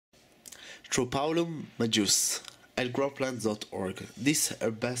Tropaeolum majus at growplants.org. This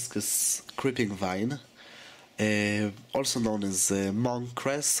herbaceous creeping vine, also known as monk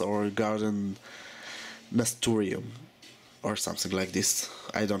cress or garden Nasturtium or something like this.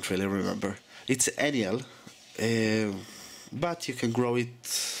 I don't really remember. It's annual, but you can grow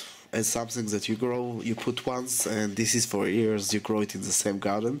it as something that you put once, and this is for years. You grow it in the same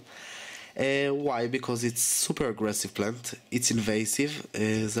garden. Why? Because it's super aggressive plant. It's invasive.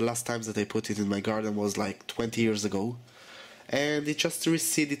 The last time that I put it in my garden was like 20 years ago, and it just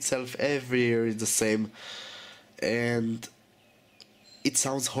reseeds itself every year. It's the same, and it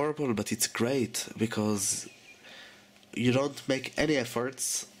sounds horrible, but it's great because you don't make any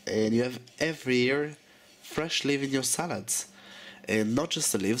efforts, and you have every year fresh leaf in your salads. And not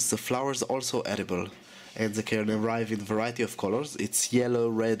just the leaves, the flowers are also edible, and they can arrive in variety of colors. It's yellow,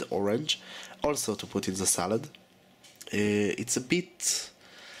 red, orange, also to put in the salad. It's a bit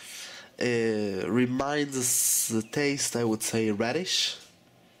reminds the taste, I would say, radish,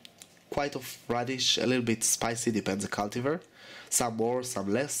 quite of radish, a little bit spicy, depends the cultivar, some more,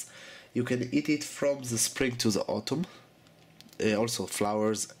 some less. You can eat it from the spring to the autumn, also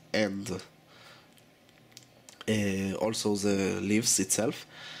flowers and also the leaves itself.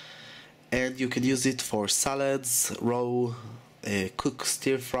 And you can use it for salads, raw, cook,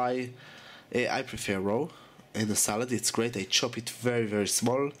 stir fry. I prefer raw. In the salad it's great. I chop it very very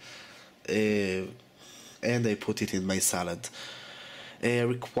small, and I put it in my salad.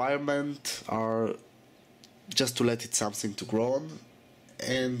 Requirement are just to let it something to grow on,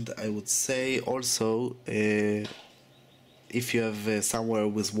 and I would say also if you have somewhere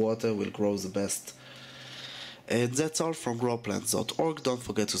with water, will grow the best. And that's all from growplants.org. Don't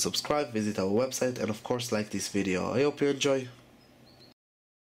forget to subscribe, visit our website, and of course like this video. I hope you enjoy.